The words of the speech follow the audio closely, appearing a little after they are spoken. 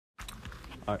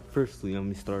Alright, firstly,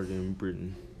 I'm started in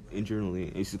Britain. And generally,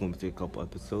 it's going to take a couple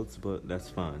episodes, but that's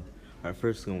fine. Alright,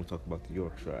 firstly, I'm going to talk about the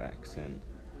Yorkshire accent.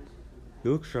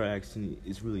 Yorkshire accent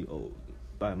is really old,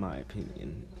 by my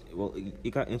opinion. Well, it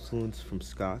got influence from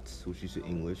Scots, which is an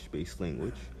English-based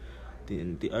language.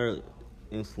 Then the other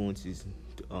influence is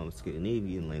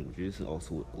Scandinavian languages,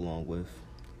 also along with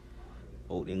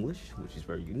Old English, which is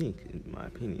very unique in my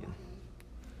opinion.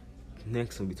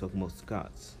 Next, I'll be talking about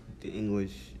Scots, the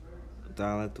English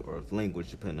dialect or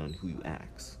language, depending on who you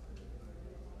ask.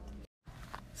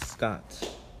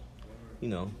 Scots,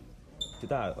 the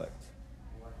dialect.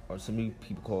 Or some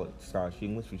people call it Scottish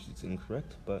English, which is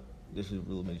incorrect, but there's a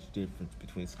real major difference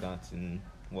between Scots and,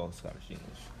 Scottish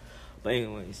English. But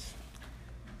anyways,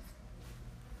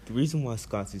 the reason why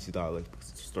Scots is a dialect is because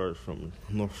it started from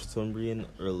Northumbrian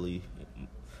early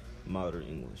modern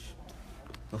English.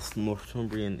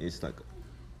 Northumbrian is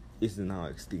a now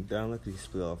extinct dialect. It's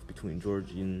split off between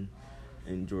Georgian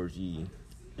and Georgie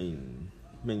and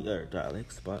many other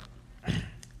dialects, but you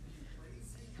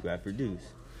gotta produce.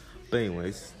 But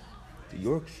anyways, the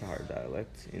Yorkshire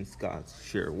dialect and Scots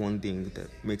share one thing that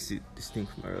makes it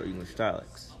distinct from other English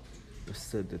dialects.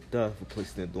 Instead the the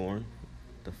replaced the thorn,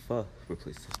 the f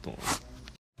replaced the thorn.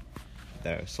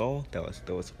 That's all. That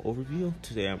was overview.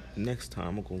 Next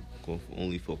time I'm gonna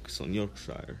only focus on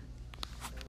Yorkshire.